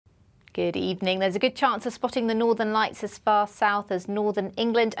Good evening. There's a good chance of spotting the northern lights as far south as northern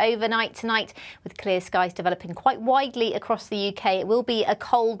England overnight tonight, with clear skies developing quite widely across the UK. It will be a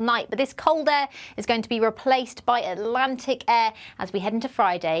cold night, but this cold air is going to be replaced by Atlantic air as we head into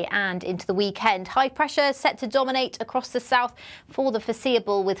Friday and into the weekend. High pressure set to dominate across the south for the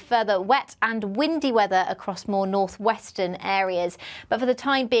foreseeable, with further wet and windy weather across more northwestern areas. But for the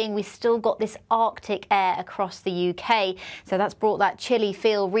time being, we've still got this Arctic air across the UK, so that's brought that chilly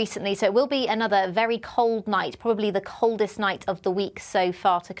feel recently. So it will be another very cold night, probably the coldest night of the week so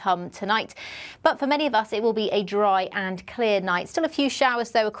far to come tonight. But for many of us, it will be a dry and clear night. Still a few showers,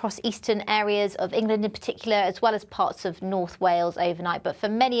 though, across eastern areas of England in particular, as well as parts of North Wales overnight. But for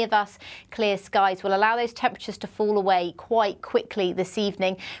many of us, clear skies will allow those temperatures to fall away quite quickly this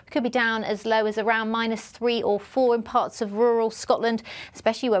evening. We could be down as low as around -3 or 4 in parts of rural Scotland,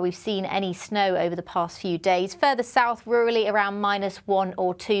 especially where we've seen any snow over the past few days. Further south, rurally, around -1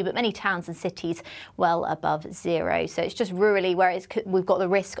 or 2, but many towns and cities well above 0. So it's just rurally where we've got the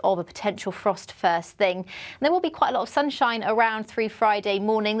risk of a potential frost first thing. And there will be quite a lot of sunshine around through Friday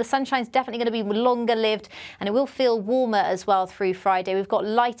morning. The sunshine's definitely going to be longer lived, and it will feel warmer as well through Friday. We've got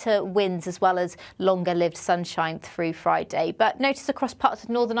lighter winds as well as longer lived sunshine through Friday. But notice across parts of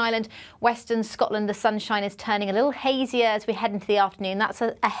Northern Ireland, Western Scotland, the sunshine is turning a little hazier as we head into the afternoon. That's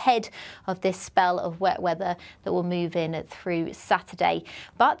ahead of this spell of wet weather that will move in through Saturday.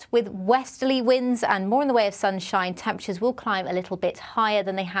 But with westerly winds and more in the way of sunshine, temperatures will climb a little bit higher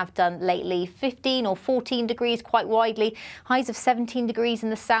than they have done lately. 15 or 14 degrees quite widely, highs of 17 degrees in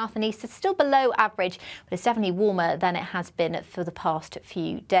the south and east. It's still below average, but it's definitely warmer than it has been for the past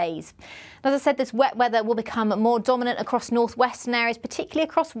few days. As I said, this wet weather will become more dominant across northwestern areas, particularly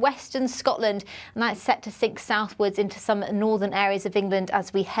across western Scotland, and that's set to sink southwards into some northern areas of England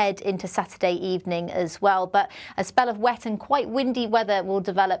as we head into Saturday evening as well. But a spell of wet and quite windy weather will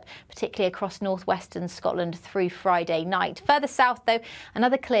develop, particularly across northwestern Scotland through Friday night. Further south, though,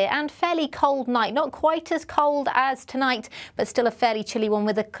 another clear and fairly cold night. Not quite as cold as tonight, but still a fairly chilly one,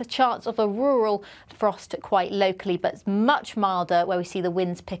 with a chance of a rural frost quite locally, but much milder where we see the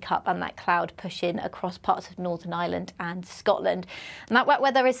winds pick up and that cloud push in across parts of Northern Ireland and Scotland. And that wet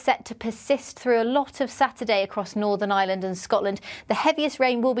weather is set to persist through a lot of Saturday across Northern Ireland and Scotland. The heaviest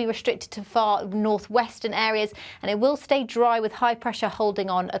rain will be restricted to far northwestern areas, and it will stay dry with high pressure holding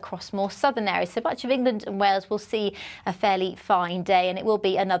on across more southern areas. So much of England and Wales will see a fairly fine day, and it will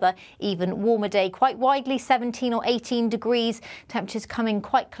be another even warmer day, quite widely 17 or 18 degrees. Temperatures coming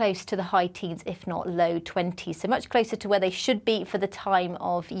quite close to the high teens, if not low 20s, so much closer to where they should be for the time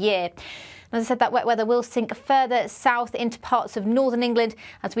of year. As I said, that wet weather will sink further south into parts of northern England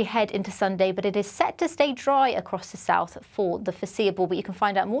as we head into Sunday, but it is set to stay dry across the south for the foreseeable. But you can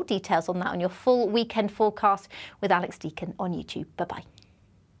find out more details on that on your full weekend forecast with Alex Deacon on YouTube. Bye-bye.